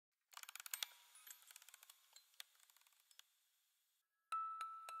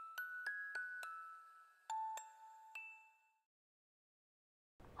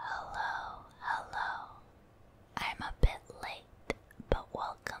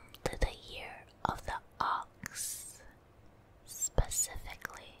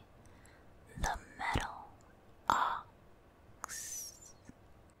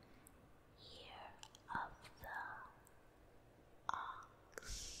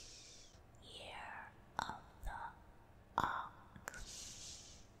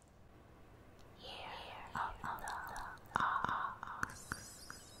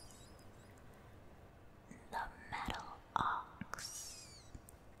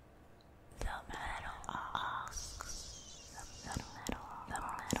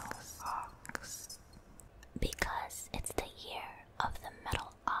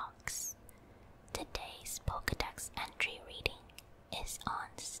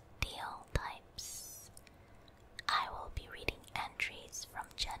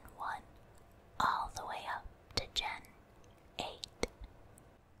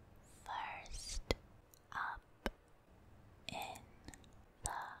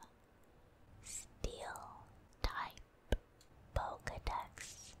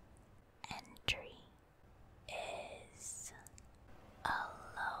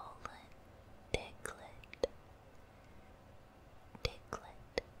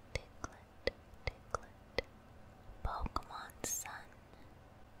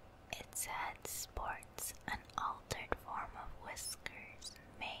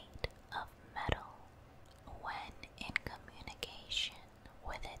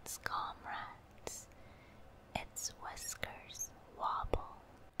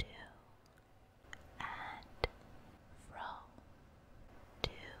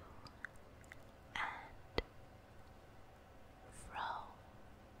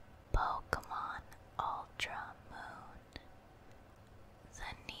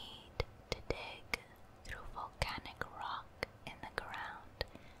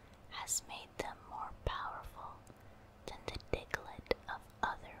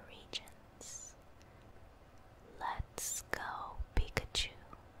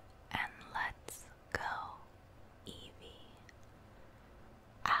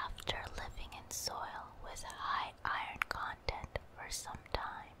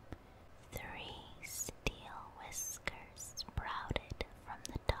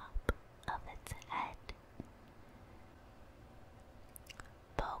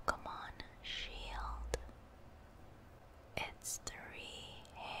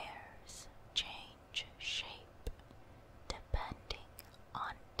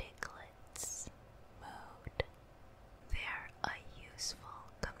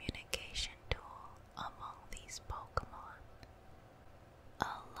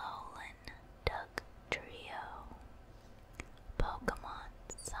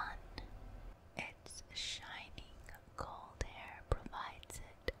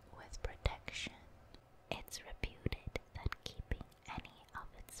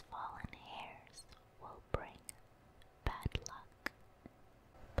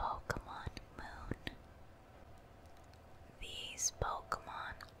These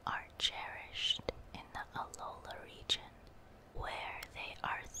Pokemon are cherished in the Alola region, where they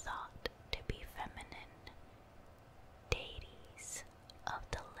are thought to be feminine deities of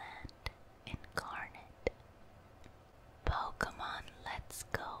the land incarnate. Pokemon Let's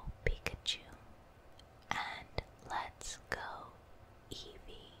Go Pikachu and Let's Go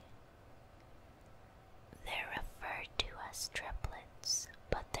Eevee. They're referred to as triplets,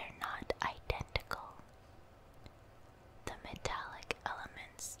 but they're not identical. The metallic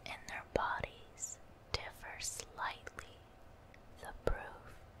elements in their bodies differ slightly. The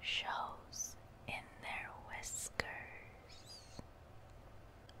proof shows in their whiskers.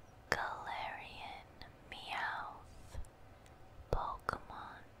 Galarian Meowth,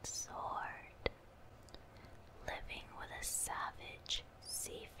 Pokemon Sword. Living with a savage,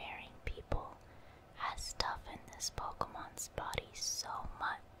 seafaring people has toughened this Pokemon's body so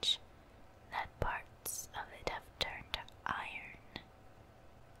much that parts of it have turned to iron.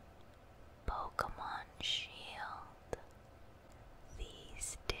 Pokemon Shield.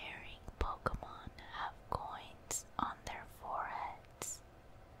 These daring Pokemon have coins on their foreheads.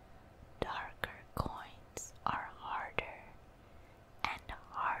 Darker coins are harder, and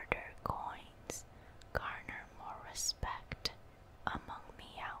harder coins garner more respect among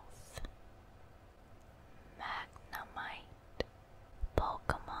Meowth. Magnemite.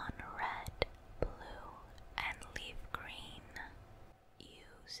 Pokemon Red, Blue, and Leaf Green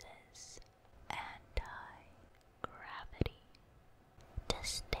uses anti-gravity to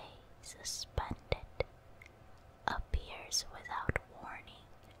stay suspended, appears without warning,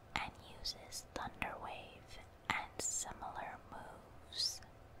 and uses Thunder Wave and similar moves.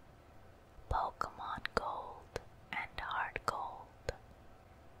 Pokemon Gold and Hard Gold.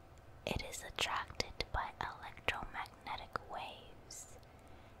 It is attracted by electromagnetic waves.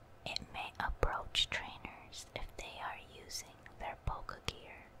 It may approach trainers if they are using their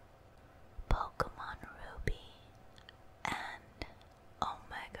Pokegear. Pokemon Ruby and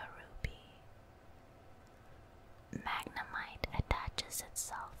Omega Ruby. Magnemite attaches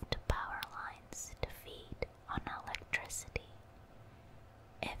itself to power lines to feed on electricity.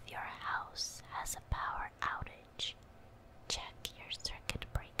 If your house has a power outage, check your circuit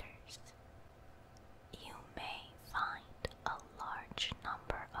breakers. You may find a large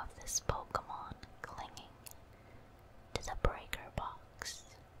number of this Pokemon clinging to the breaker box.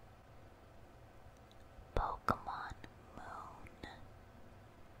 Pokemon Moon.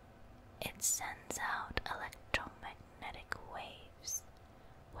 It sends out electromagnetic waves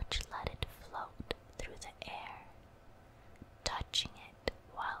which let it float through the air. Touching it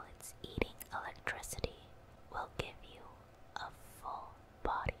while it's eating electricity will give you a full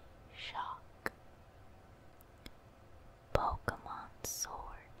body shock. Pokemon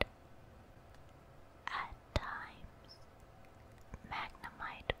Sword. At times,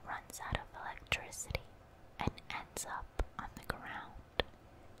 Magnemite runs out of electricity and ends up on the ground.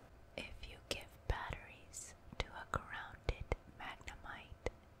 If you give batteries to a grounded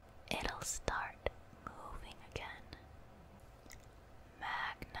Magnemite, it'll start moving again.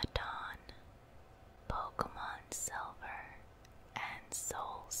 Magneton. Pokemon Silver and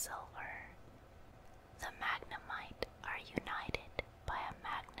Soul Silver. The Magnemite are united by a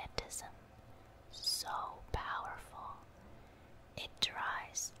magnetism so powerful it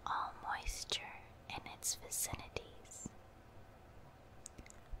dries all moisture in its vicinities.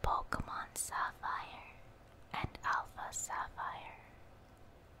 Pokemon Sapphire and Alpha Sapphire.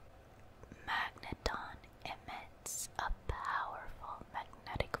 Magneton emits a powerful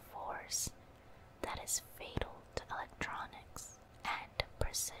magnetic force that is fatal to electronics and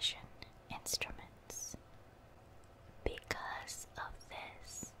precision instruments. Because of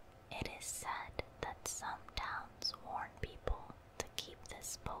this, it is said that some towns warn people to keep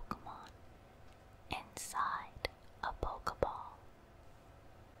this Pokemon inside a Pokeball.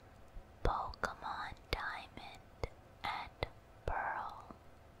 Pokemon Diamond and Pearl.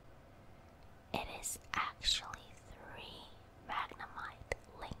 It is actually 3 Magnemite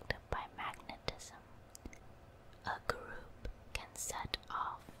linked by magnetism. A group can set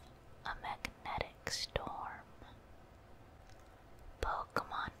off a magnetic storm.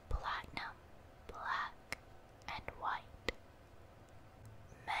 Pokemon Platinum, Black, and White.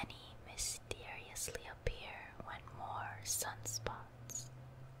 Many mysteriously appear when more sunspots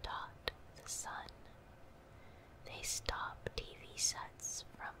dot the sun. They stop TV sets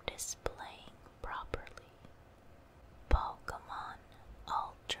from displaying properly. Pokemon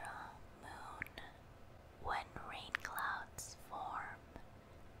Ultra Moon. When rain clouds form,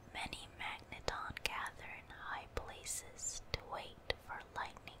 many Magneton gather in high places to wait for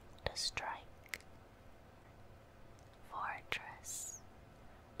lightning to strike. Fortress.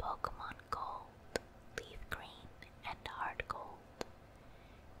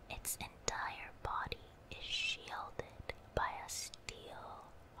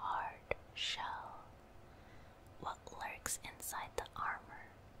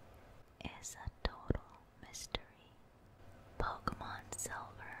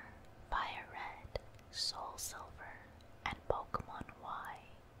 Silver, and Pokemon Y.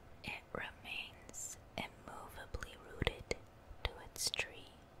 It remains immovably rooted to its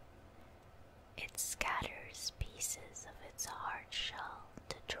tree. It scatters pieces of its hard shell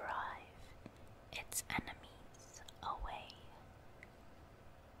to drive its enemies away.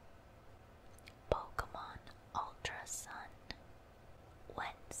 Pokemon Ultra Sun.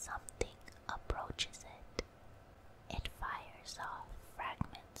 When something approaches it, it fires off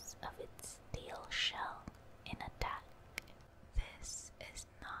fragments of its steel shell in attack. This is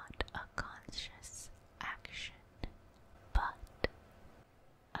not a conscious action, but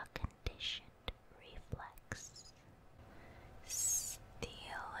a conditioned reflex.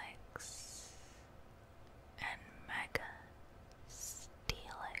 Steelix and Mega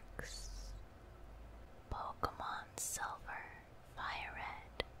Steelix. Pokemon Silver, Fire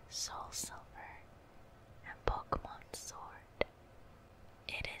Red, Soul Silver, and Pokemon Sword.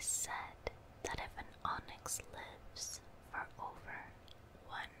 It is said that if an Onix lives for over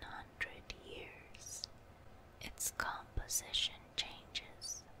 100 years, its composition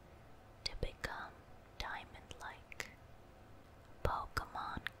changes to become diamond-like.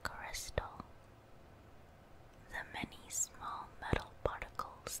 Pokemon Crystal. The many small metal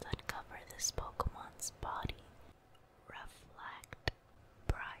particles that cover this Pokemon's body reflect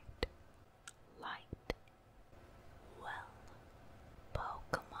bright light. Well,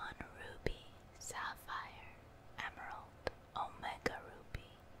 Pokemon Ruby, Sapphire, Emerald, Omega Ruby,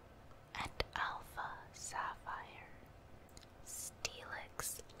 and Alpha Sapphire.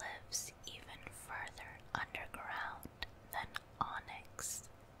 Steelix lives even further underground than Onix.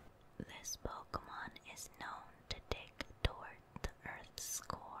 This Pokemon is known to dig toward the Earth's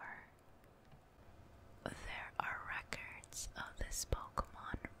core. There are records of this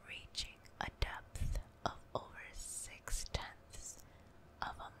Pokemon reaching a depth of over 6/10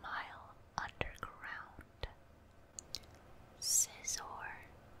 of a mile underground. Scizor.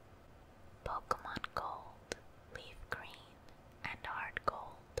 Pokemon Gold, Leaf Green, and Hard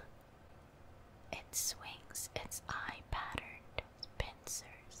Gold. It swings its eye-patterned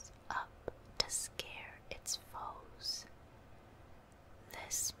pincers up to scare its foes.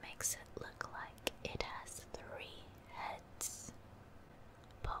 This makes it look like it has 3 heads.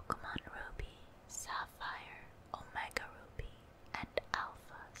 Pokemon Ruby, Sapphire, Omega Ruby, and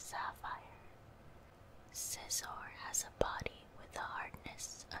Alpha Sapphire. Scizor has a body with the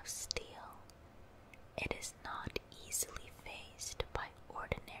hardness of steel. It is not easily fazed by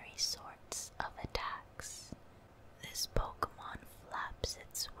ordinary sorts of attacks. This Pokemon flaps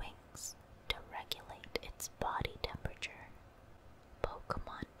its wings to regulate its body temperature.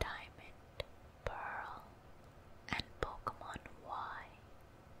 Pokemon Diamond, Pearl, and Pokemon Y.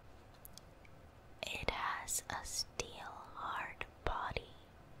 It has a steel-hard body.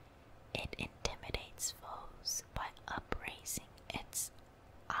 It intimidates foes by upraising its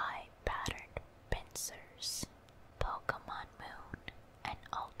eye-patterned pincers. Pokemon Moon and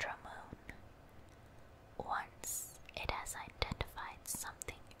Ultra Moon. Once it has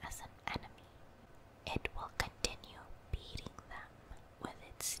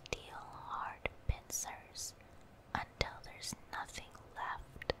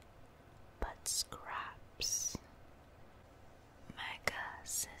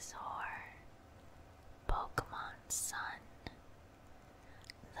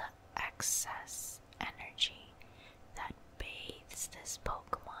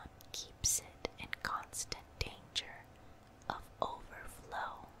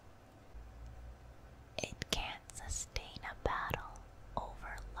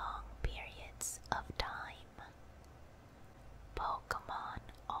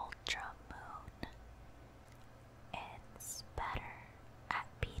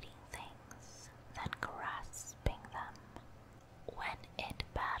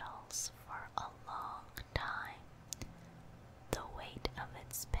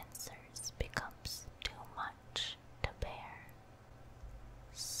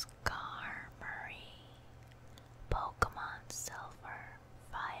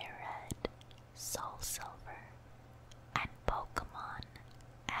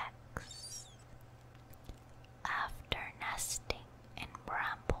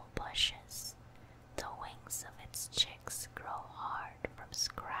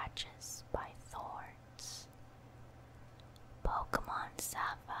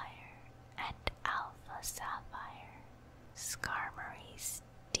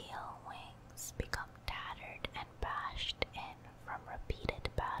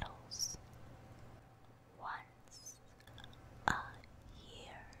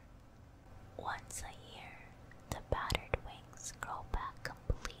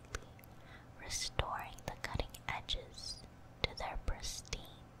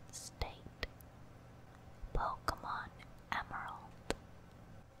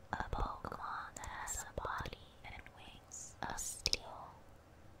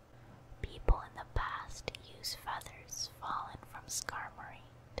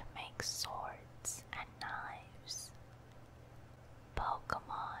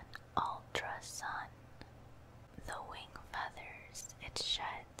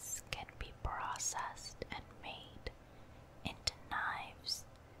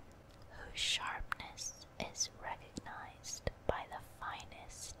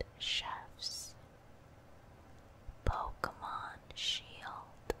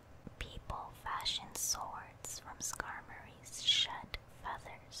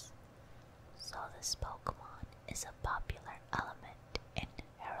this Pokemon is a popular element in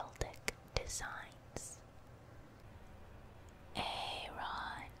heraldic designs.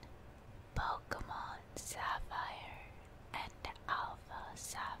 Aron, Pokemon Sapphire and Alpha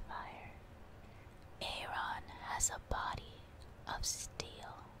Sapphire. Aron has a body of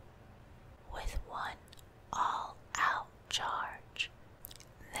steel with one all-out charge.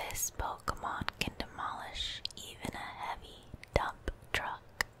 This Pokemon can demolish even a heavy dump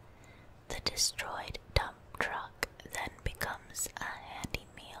truck. The destroyed dump truck then becomes a handy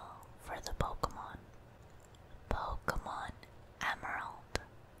meal for the Pokemon. Pokemon Emerald,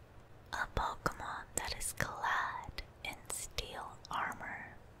 a Pokemon that is clad in steel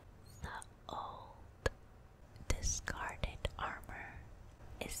armor. The old, discarded armor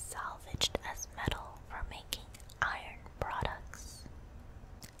is salvaged as metal for making iron products.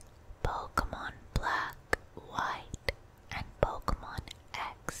 Pokemon Black, White, and Pokemon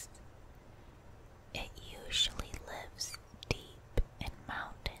X. It usually lives deep in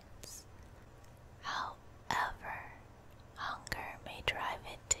mountains. However, hunger may drive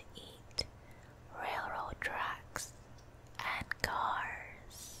it to eat railroad tracks and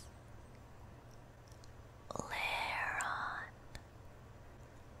cars. Lairon,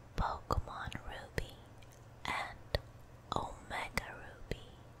 Pokemon Ruby, and Omega Ruby.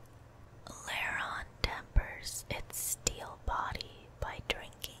 Lairon tempers its steel body by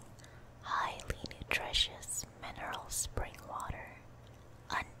drinking highly nutritious mineral spring water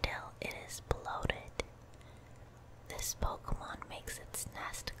until it is bloated. This Pokemon makes its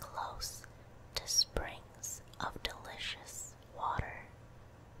nest close to springs of delicious water.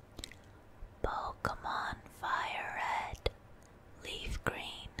 Pokemon Fire Red, Leaf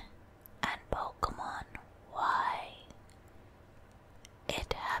Green, and Pokemon Y.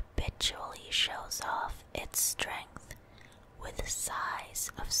 It habitually shows off its strength with the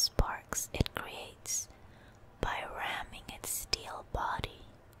size of sparks it creates by ramming its steel body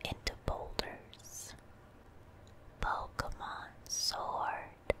into boulders. Pokemon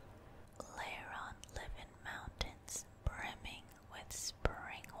Sword. Lairon live in mountains brimming with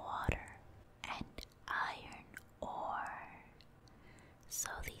spring water and iron ore. So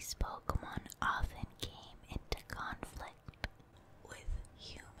these Pokemon often came into conflict with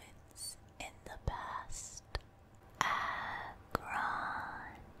humans in the past. Aggron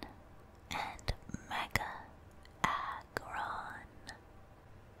and Mega Aggron.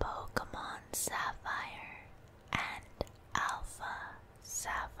 Pokemon Sapphire and Alpha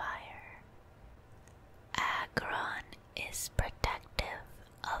Sapphire. Aggron is protective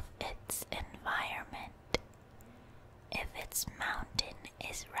of its environment. If its mountain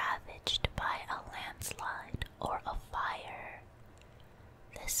is ravaged by a landslide or a fire,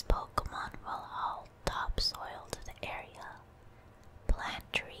 this Pokemon will haul topsoil to the area, plant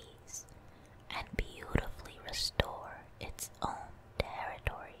trees, and beautifully restore its own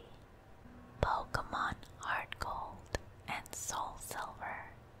territory. Pokemon Heart Gold and Soul Silver.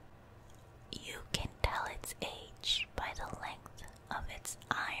 You can tell its age by the length of its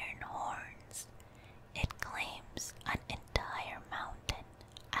iron horns. It claims an entire mountain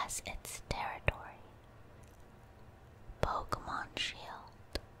as its territory. Pokemon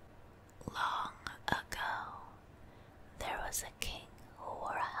Shield. Long ago, there was a king who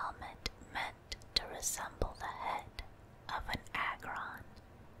wore a helmet meant to resemble the head of an Aggron.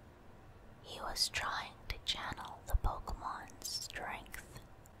 He was trying to channel the Pokemon's strength.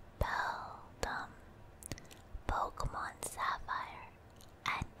 Beldum, Pokemon Sapphire,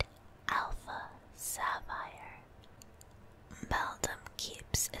 and Alpha Sapphire. Beldum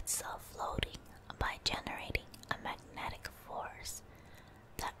keeps itself floating by generating a magnetic force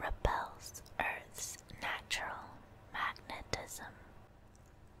that repels Earth's natural magnetism.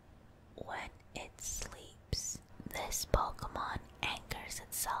 When it sleeps, this Pokemon anchors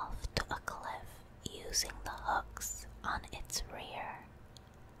itself to a cliff using the hooks on its rear.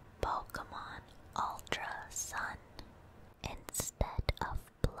 Pokemon Ultra Sun. Instead of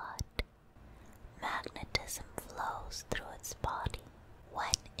blood, magnetism flows through its body.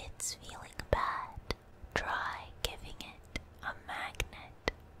 When it's feeling bad, try giving it a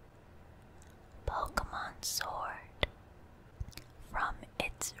magnet. Pokemon Sword. From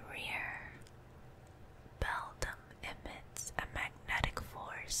its rear, Beldum emits a magnetic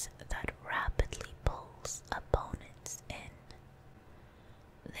force that rapidly pulls opponents in.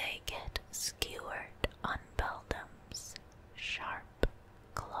 They get skewered on Beldum's sharp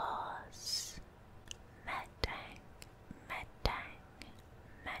claws. Metang, Metang,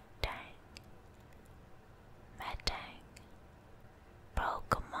 Metang, Metang.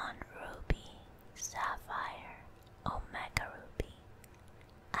 Pokemon Ruby, Sapphire, Omega Ruby,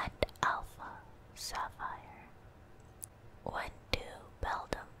 and Alpha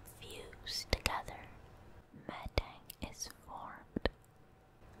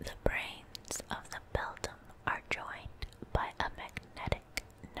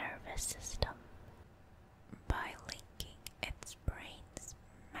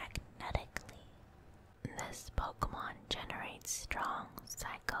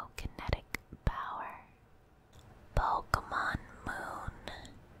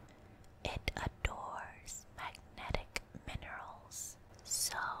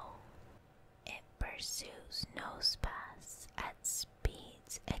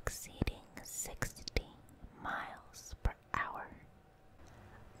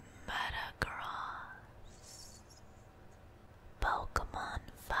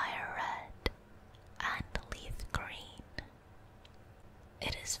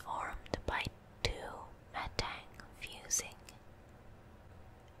It is formed by two metang fusing.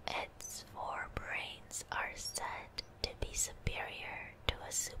 Its 4 brains are said to be superior to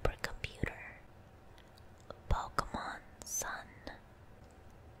a supercomputer. Pokemon Sun.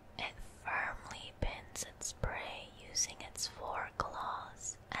 It firmly pins its prey using its 4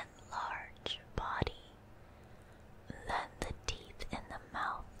 claws and large body. Then the teeth in the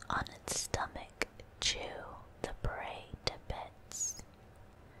mouth on its stomach chew the prey to bits.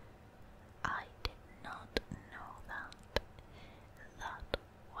 I did not know that. That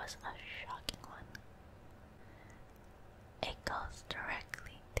was a shocking one. It goes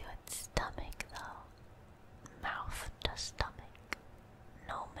directly to its stomach though. Mouth to stomach.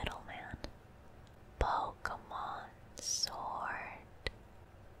 No middleman. Pokemon Sword.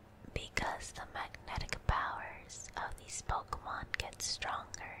 Because the magnetic powers of these Pokemon get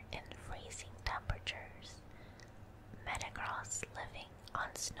stronger in freezing temperatures, Metagross living on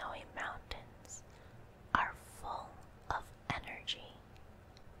snowy mountains are full of energy.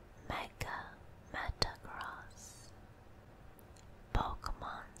 Mega Metagross.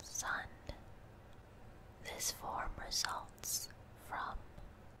 Pokemon Sun. This form results from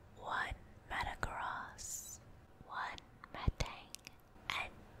 1 Metagross, 1 Metang,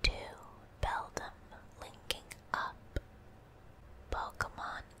 and 2 Beldum linking up.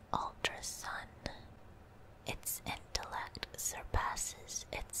 Pokemon Ultra Sun. Its intellect surpasses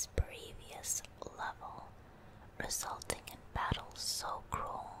its previous level, resulting in battles so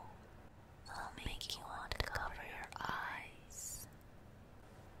cruel they'll make you want to cover your eyes.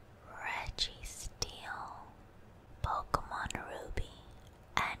 Registeel. Pokemon Ruby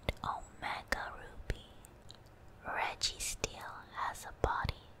and Omega Ruby. Registeel has a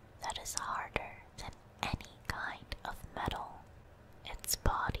body that is harder than any kind of metal. Its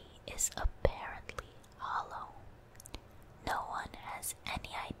body is apparently hollow. No one has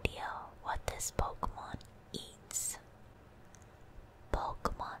any idea what this Pokemon eats.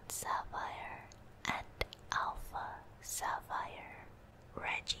 Pokemon Sapphire and Alpha Sapphire.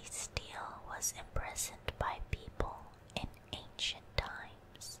 Registeel was imprisoned by people in ancient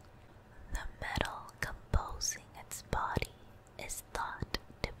times. The metal composing its body is thought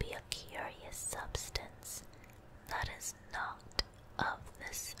to be a curious substance that is not of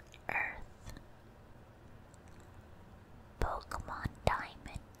this earth. Pokemon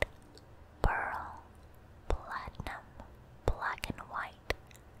Diamond, Pearl, Platinum, Black and White,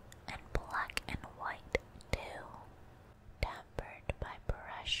 and Black and White 2. Tempered by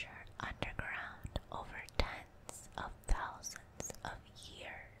pressure underground over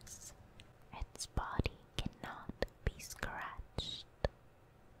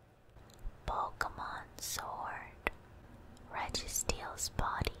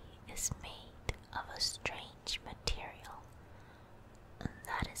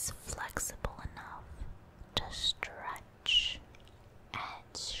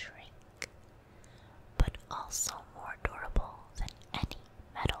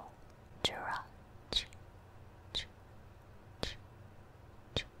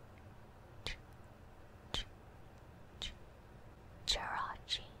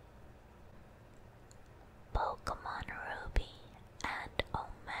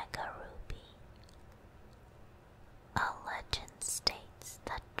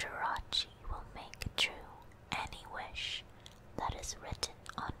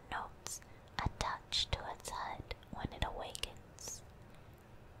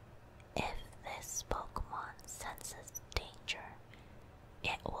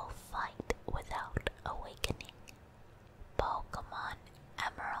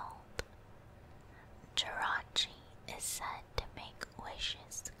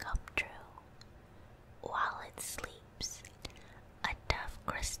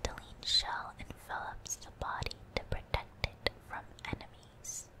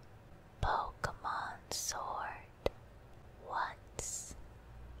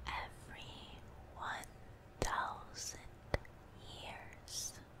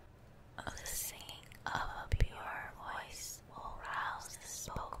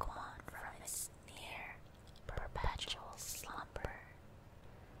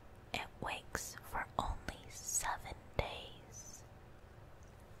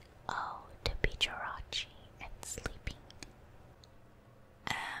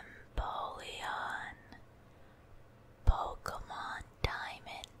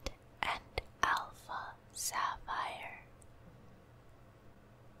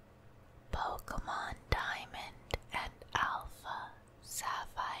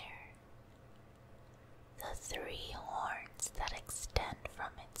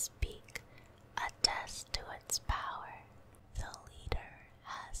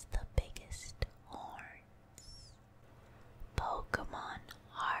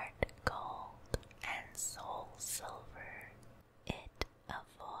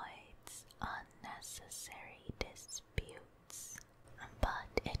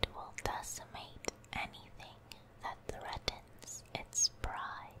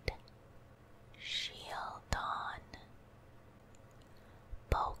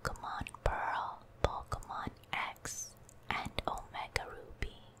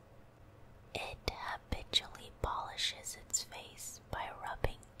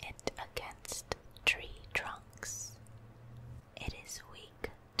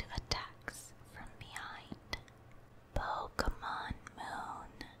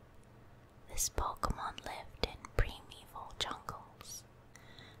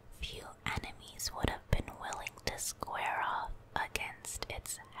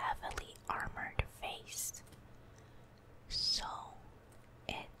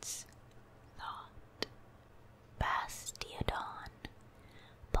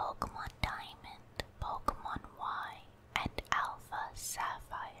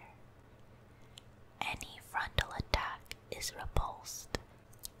is repulsed.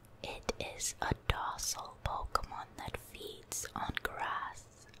 It is a docile Pokemon that feeds on grass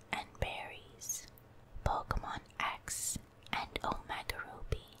and berries. Pokemon X and Omega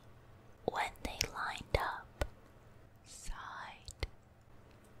Ruby, when they lined up, side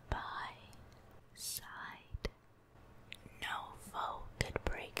by side, no foe could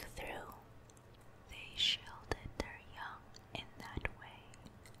break through. They shielded their young in that way.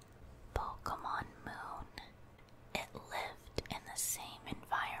 Pokemon Moon, it lived in the same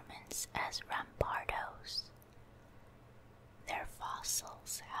environments as Rampardos. Their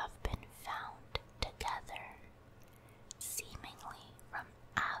fossils have been found together, seemingly from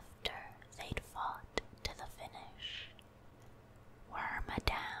after they'd fought to the finish.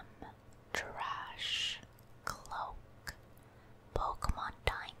 Wormadam, Trash, Cloak, Pokemon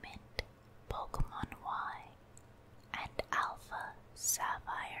Diamond, Pokemon Y, and Alpha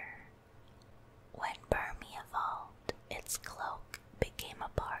Sapphire. When Burmy evolved, its cloak became a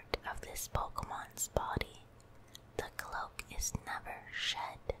part of this Pokemon's body. The cloak is never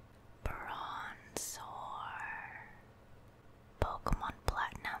shed. Bronzor, Pokemon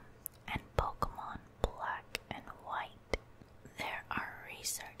Platinum, and Pokemon Black and White. There are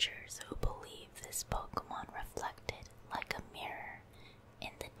researchers who believe this Pokemon reflected like a mirror in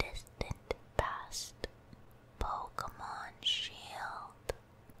the distant past. Pokemon Shield,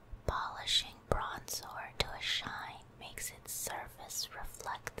 polishing Bronzor to a shine makes its surface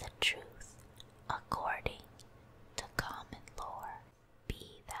reflect the truth, according to common lore.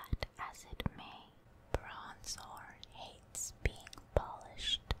 Be that as it may, Bronzor hates being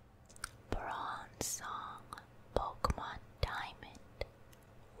polished. Bronze Song, Pokemon Diamond.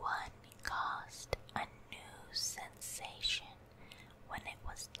 One caused a new sensation when it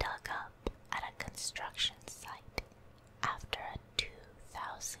was dug up at a construction site after a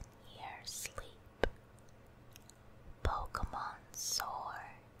 2,000-year sleep. Pokemon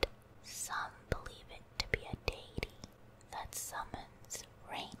Sword. Some believe it to be a deity that summons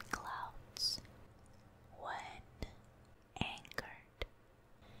rain clouds. When anchored,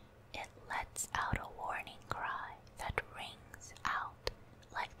 it lets out a warning cry that rings out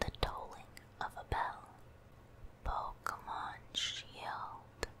like the tolling of a bell. Pokemon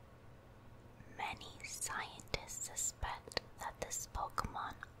Shield. Many scientists suspect that this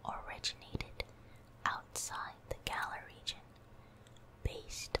Pokemon originated outside the Galar region,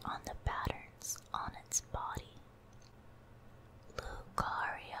 based on the patterns on its body.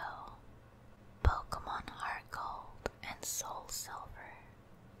 Lucario, Pokemon Heart Gold and Soul Silver.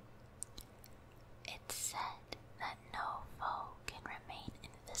 It's said that no foe can remain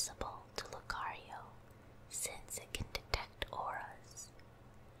invisible to Lucario, since it can detect auras,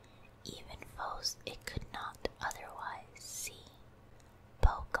 even foes it could not otherwise see.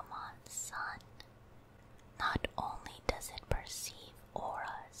 Pokemon Sun. Not only does it perceive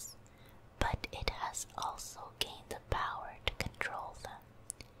auras, but it has also gained the power to control them.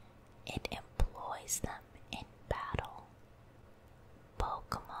 It employs them in battle.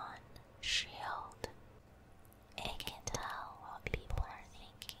 Pokemon Shield. It can tell what people are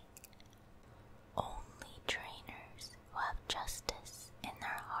thinking. Only trainers who have justice in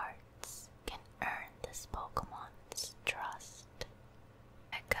their hearts can earn this Pokemon's trust.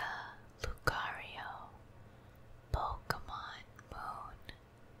 Mega Lucario, Pokemon Moon.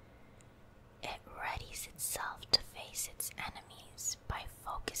 It readies itself to face its enemies by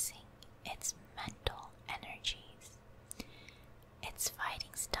focusing its mental energies. Its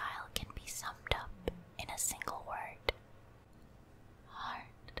fighting style can be summed up in a single word: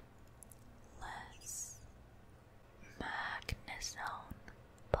 heartless. Magnezone,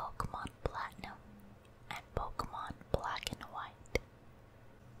 Pokemon Platinum, and Pokemon Black and White.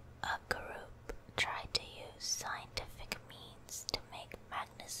 A group tried to use scientific means to make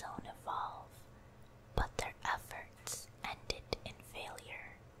Magnezone evolve, but their efforts ended in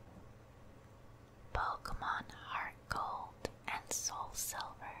failure. Pokemon Heart Gold and Soul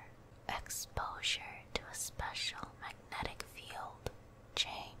Silver. Exposure to a special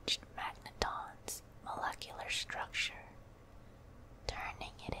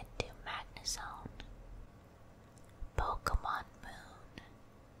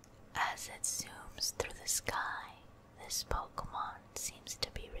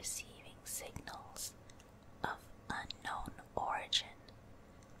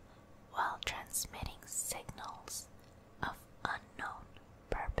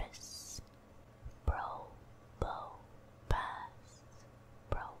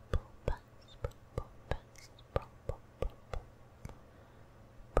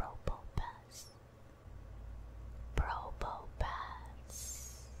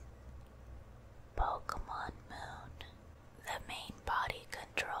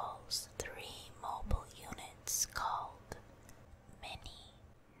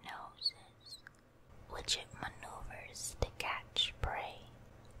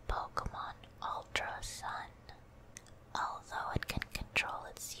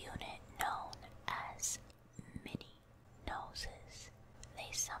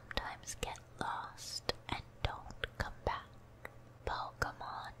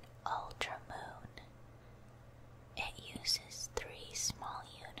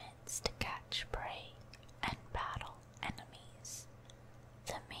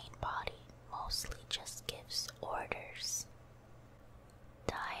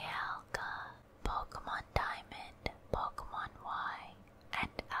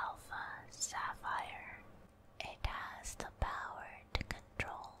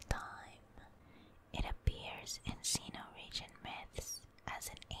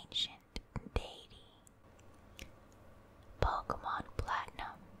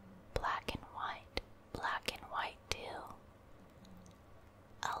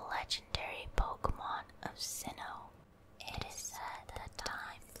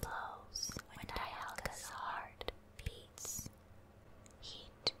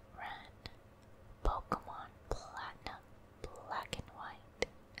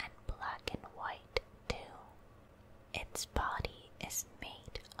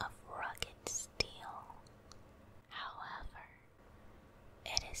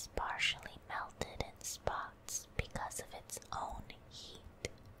is partially melted in spots because of its own heat.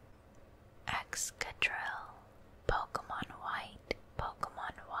 Excadrill, Pokemon White,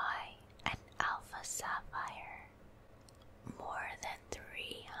 Pokemon Y, and Alpha Sapphire. More than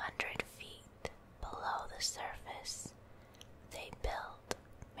 300 feet below the surface, they build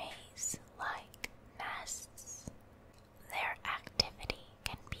maze-like nests. Their activity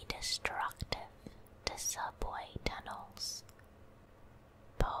can be destructive to subway tunnels.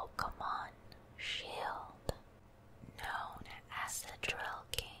 Pokemon Shield, known as the Drill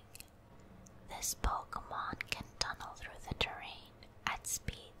King, this Pokemon can tunnel through the terrain at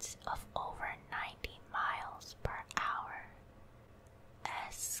speeds of over 90 miles per hour.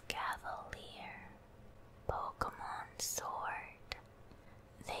 Escavalier, Pokemon Sword.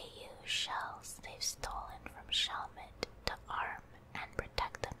 They use shells they've stolen from Showman to arm and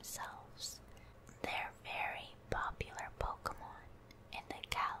protect themselves. They're very popular Pokemon in the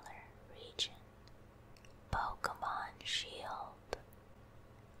Galar region. Pokemon Shield.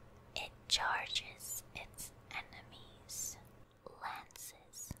 It charges its enemies'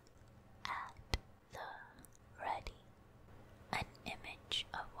 lances at the ready. An image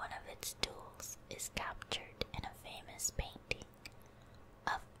of one of its tools is captured in a famous painting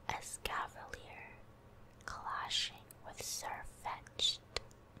of Escavalier clashing with Sirfetch'd.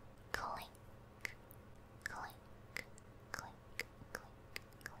 Clink, clink, clink, clink,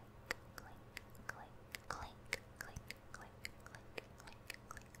 clink, clink, clink, clink, clink, clink,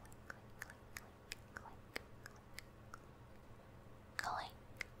 clink, clink,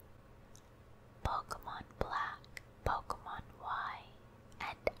 clink. Pokemon Black, Pokemon Y,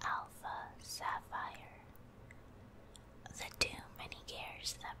 and Alpha Sapphire. The two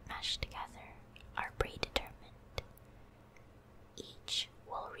mini-gears that mesh together are predetermined. Each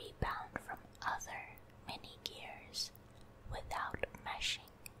will rebound from other mini-gears without meshing.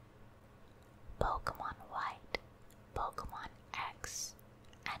 Pokemon White, Pokemon X,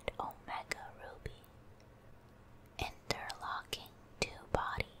 and Omega Ruby. Interlocking two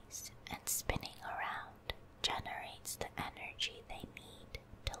bodies and spinning around generates the energy they need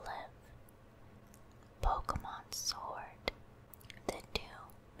to live. Pokemon Sword. The two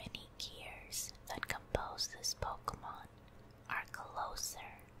mini-gears that compose this Pokemon are closer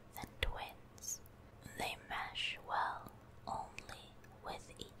than twins. They mesh well only with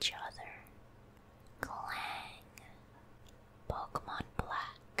each other. Clang. Pokemon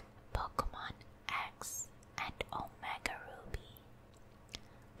Black, Pokemon X, and Omega Ruby.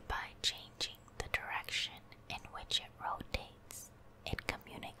 By changing the direction in which it rotates, it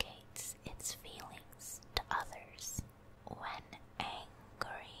communicates its feelings to others. When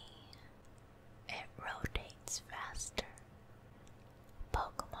angry, it rotates faster.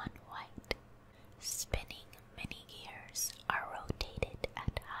 Pokemon White. Spinning mini-gears are rotated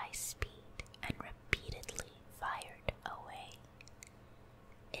at high speed and repeatedly fired away.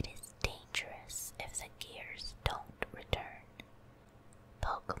 It is dangerous if the gears don't return.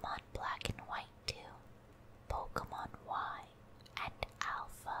 Pokemon Black and White 2, Pokemon Y, and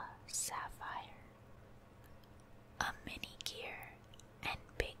Alpha Sapphire. A mini-gear and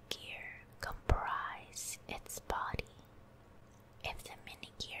big gear comprise its body. If the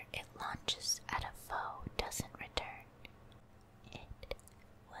mini-gear it launches at a foe doesn't return, it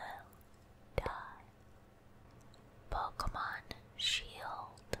will die. Pokemon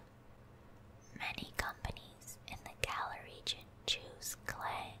Shield. Many companies in the Galar region choose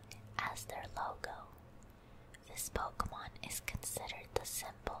Clang as their logo. This Pokemon is considered the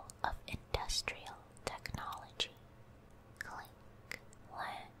symbol of industrial technology. Clink,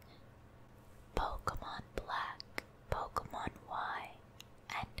 Clang. Pokemon Black, Pokemon Y,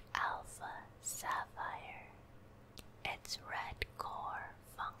 and Alpha Sapphire. Its red core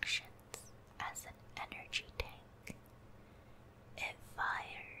functions as an energy tank. It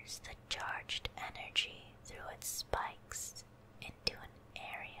fires the charged energy through its spikes into an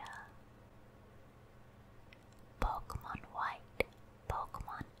area. Pokemon White,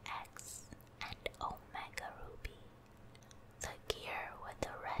 Pokemon X, and Omega Ruby. The gear with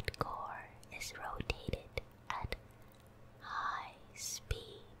the red core is rotated at high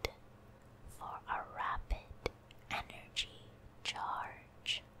speed for a rapid energy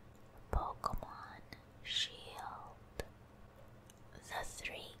charge. Pokemon Shield. The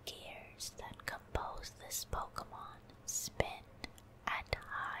three gears that compose this Pokemon spin at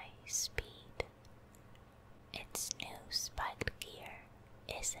high speed. Its new spiked gear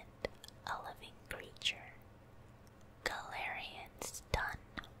isn't a living creature. Galarian Stun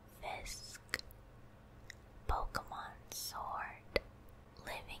Fisk. Pokemon Sword.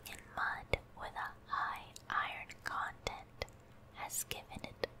 Living in mud with a high iron content has given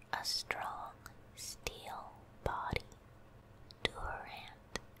it a strong steel body.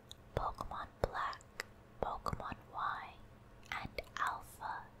 Durant, Pokemon Black, Pokemon Y, and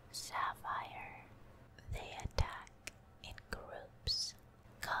Alpha Sapphire. They attack in groups,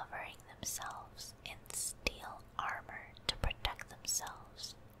 covering themselves in steel armor to protect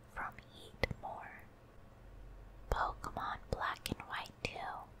themselves from heat more. Pokemon Black and White 2,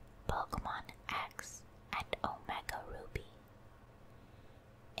 Pokemon X, and Omega Ruby.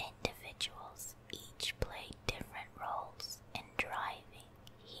 Individuals each play different roles in driving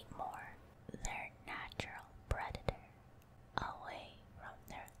heat more, their natural predator, away from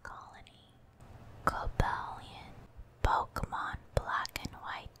their colony. Cobalion, Pokemon Black and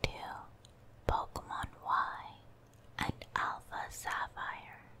White 2, Pokemon Y, and Alpha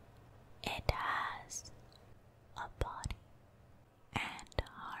Sapphire. It has a body and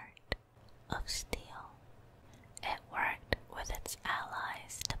heart of steel. It worked with its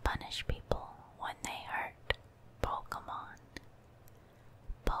allies to punish people when they hurt Pokemon.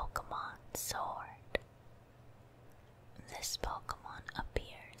 Pokemon Sword. This Pokemon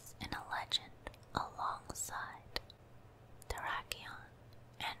appears in a legend alongside Terrakion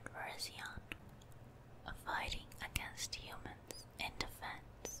and Virizion, fighting against humans in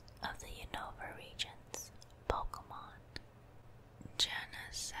defense of the Unova region's Pokemon.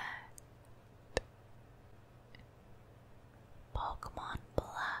 Genesect. Pokemon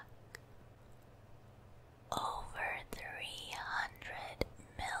Black. Over 300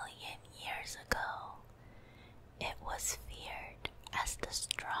 million years ago, it was feared as the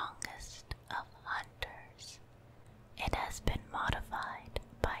strongest of hunters. It has been modified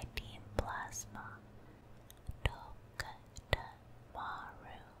by Team Plasma.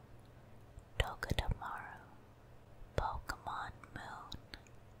 Togedemaru, Pokemon Moon.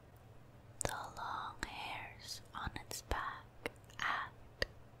 The long hairs on its back act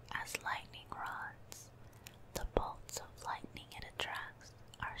as lightning rods. The bolts of lightning it attracts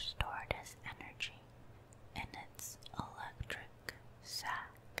are stored as energy in its electric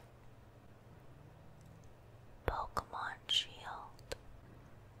sac. Pokemon Shield.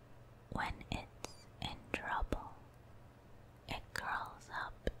 When it's in trouble, it curls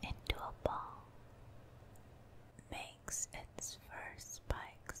up into a ball, makes its fur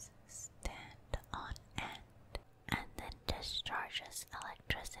spikes stand on end, and then discharges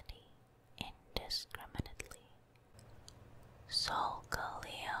electricity indiscriminately.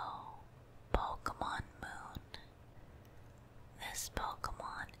 Solgaleo, Pokemon Moon. This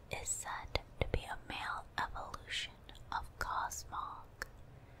Pokemon is said to be a male evolution of Cosmog.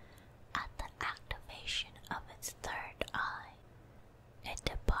 At the activation of its third eye, it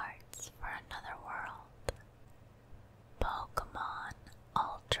departs for another world. Pokemon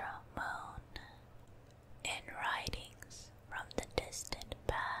Ultra Moon. In writings from the distant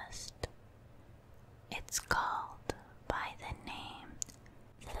past, it's called by the name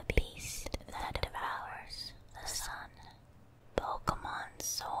the beast that devours the sun. Pokemon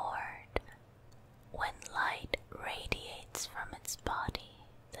Sword. When light radiates from its body,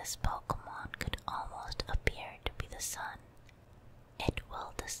 this Pokemon could almost appear to be the sun. It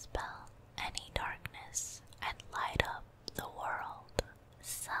will dispel any darkness and light up the world.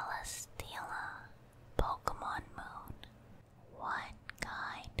 Celesteela, Pokemon Moon. One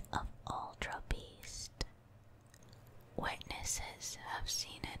kind of Ultra Beast. Witnesses have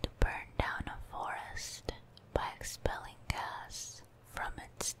seen it burn down a forest by expelling gas from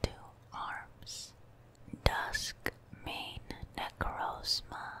its two arms. Dusk Mane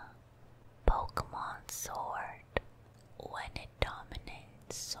Necrozma, Pokemon Sword. When it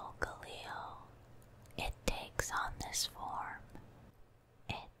dominates Solgaleo, it takes on this form.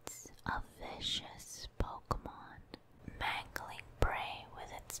 It's a vicious Pokemon, mangling prey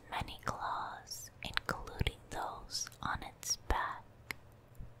with its many claws, including those on its back.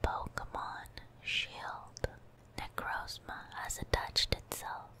 Pokemon Shield. Necrozma has attached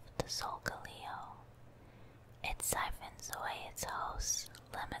itself to Solgaleo. It siphons away its host's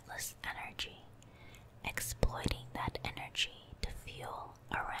limitless energy, exploiting that energy to fuel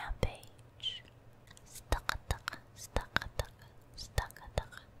a rampage. Stuck,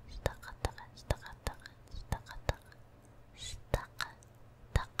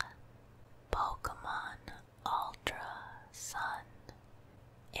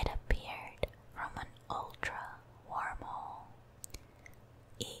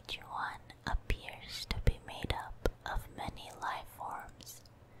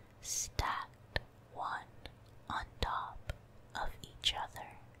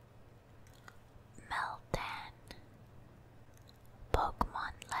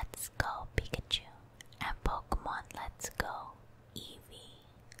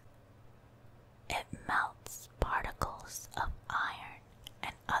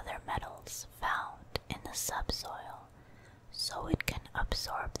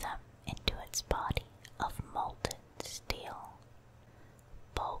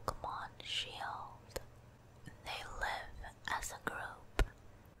 Shield. They live as a group,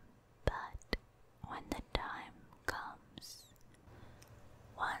 but when the time comes,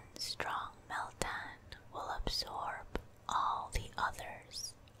 one strong Meltan will absorb all the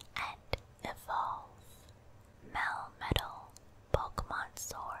others and evolve. Melmetal Pokemon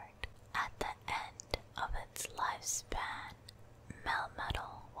Sword. At the end of its lifespan,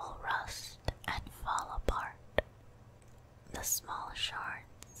 Melmetal will rust and fall apart. The small shards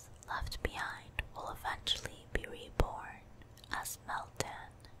left behind will eventually be reborn as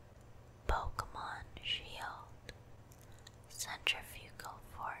Meltan. Pokemon Shield. Centrifugal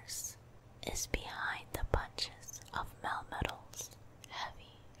force is behind the punches of Melmetal's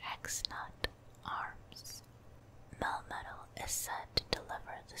heavy X-Nut arms. Melmetal is said to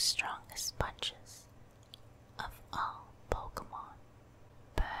deliver the strongest punches of all Pokemon.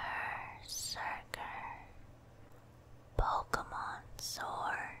 Berserker. Pokemon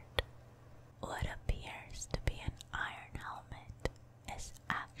Sword. What appears to be an iron helmet is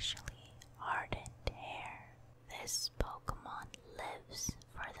actually hardened hair. This Pokemon lives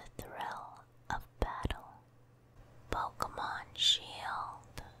for the thrill of battle. Pokemon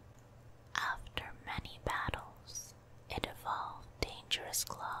Shield. After many battles, it evolved dangerous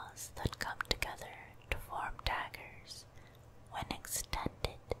claws that come together to form daggers when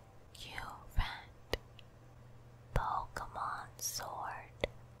extended. Cuvant. Pokemon Sword.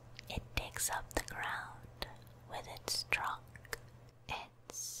 It digs up the ground with its trunk.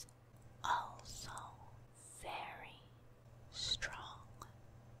 It's also very strong,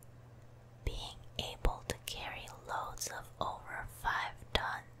 being able to carry loads of over 5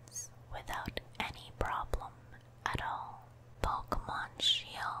 tons without any problem at all. Pokemon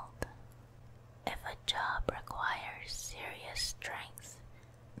Shield. If a job requires serious strength,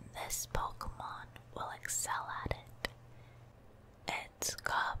 this Pokemon will excel at it. Its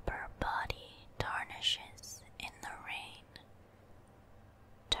copper body tarnishes in the rain,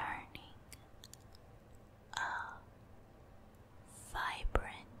 turning a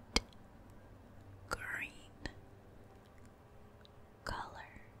vibrant green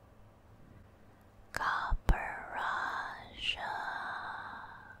color. Copperajah.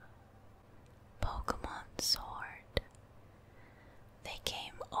 Pokemon Sword. They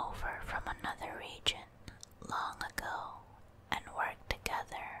came over from another region long ago and worked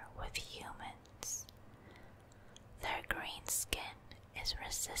together with humans. Their green skin is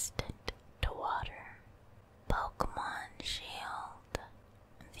resistant to water. Pokemon Shield.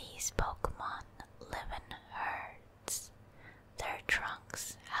 These Pokemon live in herds. Their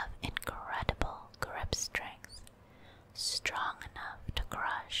trunks have incredible grip strength, strong enough to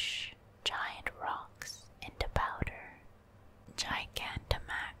crush giant rocks into powder.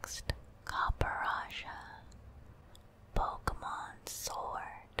 Gigantamaxed Copperajah. Pokemon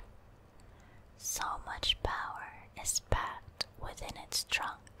Sword. So much power is packed within its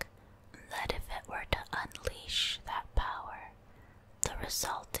trunk that if it were to unleash that power, the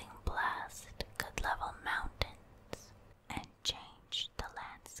resulting blast could level mountains and change the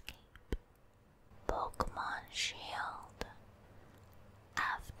landscape. Pokemon Shield.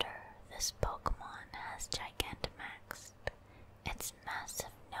 After this Pokemon has Gigantamaxed, its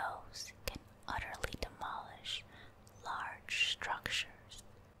massive nose can utterly demolish large structures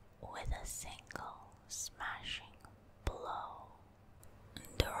with a single smashing blow.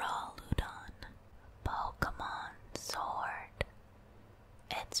 Duraludon. Pokemon Sword.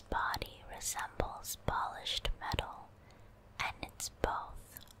 Its body resembles polished metal, and it's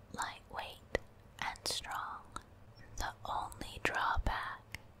both lightweight and strong. The only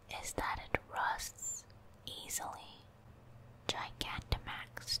drawback is that it rusts easily.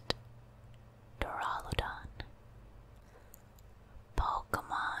 Gigantamaxed Duraludon.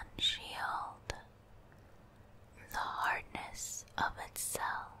 Pokemon Shield. The hardness of its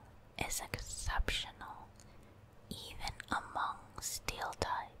cell is exceptional, even among steel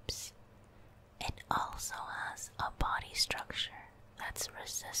types. It also has a body structure that's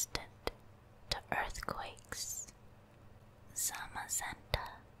resistant to earthquakes. Zamazenta.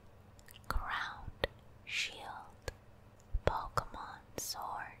 Ground Shield. Pokemon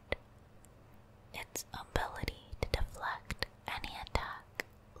Sword. Its ability to deflect